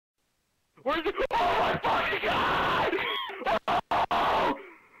Where is he? Oh my fucking god!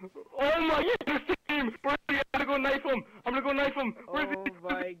 Oh my god, this team! Where is he? I'm gonna go knife him! I'm gonna go knife him! Where is he? Oh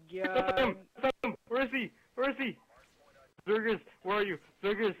my Stop god. him! Where is he? Where is he? zzirGrizz's, where are you?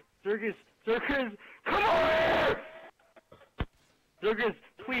 zzirGrizz's, come over here! zzirGrizz's,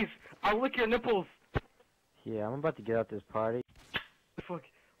 please, I'll lick your nipples. Yeah, I'm about to get out this party. Fuck,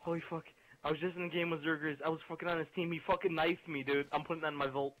 holy fuck. I was just in a game with zzirGrizz's. I was fucking on his team. He fucking knifed me, dude. I'm putting that in my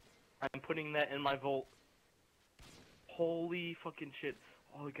vault. I'm putting that in my vault. Holy fucking shit.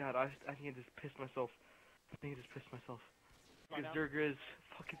 Oh god, I think I just pissed myself. It's zzirGrizz's.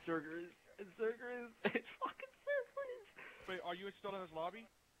 Fucking zzirGrizz's. It's zzirGrizz's. It's fucking zzirGrizz's. Wait, are you still in his lobby?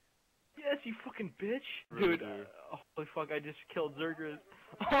 Yes, you fucking bitch. Dude, holy fuck, I just killed zzirGrizz's.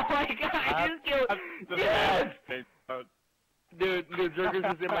 Oh my god, I just killed. Yes! Dude,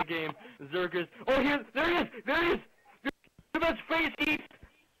 zzirGrizz's is in my game. zzirGrizz's. Oh, there he is! Dude, that's face east!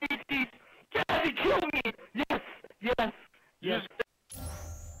 Yes, he killed me! Yes!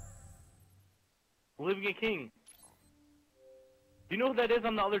 Living a king. Do you know who that is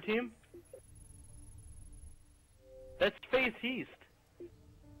on the other team? That's Face East.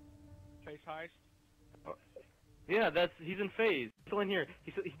 Face heist? Yeah, he's in phase. He's still in here.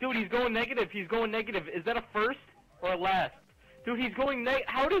 Dude, he's going negative. Is that a first or a last? Dude, he's going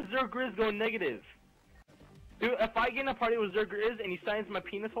how does zzirGrizz's go negative? Dude, if I get in a party with zzirGrizz's and he signs my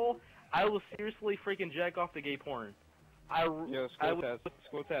penis hole, I will seriously freaking jack off the gay porn. Yo,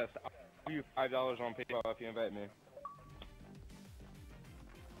 school test. I'll give you $5 on PayPal if you invite me.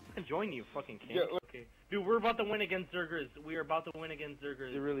 I can join you, fucking king. Yeah, okay. Dude, we're about to win against zzirGrizz's. We are about to win against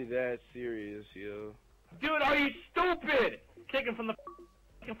zzirGrizz's. You're really that serious, yo. Dude, are you stupid? Kick him from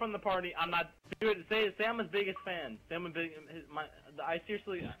the party. I'm not. Dude, say I'm his biggest fan. I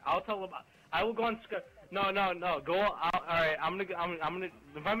seriously. I'll tell him. I will go on. No. Go. Alright. I'm gonna.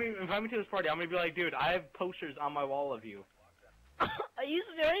 Invite me to this party. I'm gonna be like, dude, I have posters on my wall of you. Are you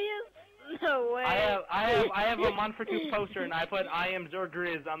serious? No way. I have a Mon for 2 poster, and I put I am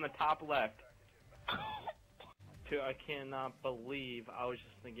zzirGrizz's on the top left. Dude, I cannot believe I was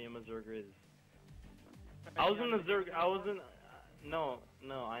just in the game of zzirGrizz's. No,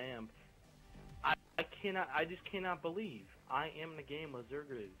 I am. I just cannot believe I am in the game with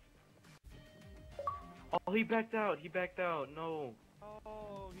zzirGrizz's. Oh, he backed out, no.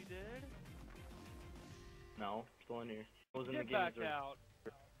 Oh, he did? No, still in here. I was in the Get game back with zzirGrizz's. out.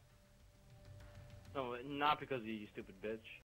 No, not because of you, stupid bitch.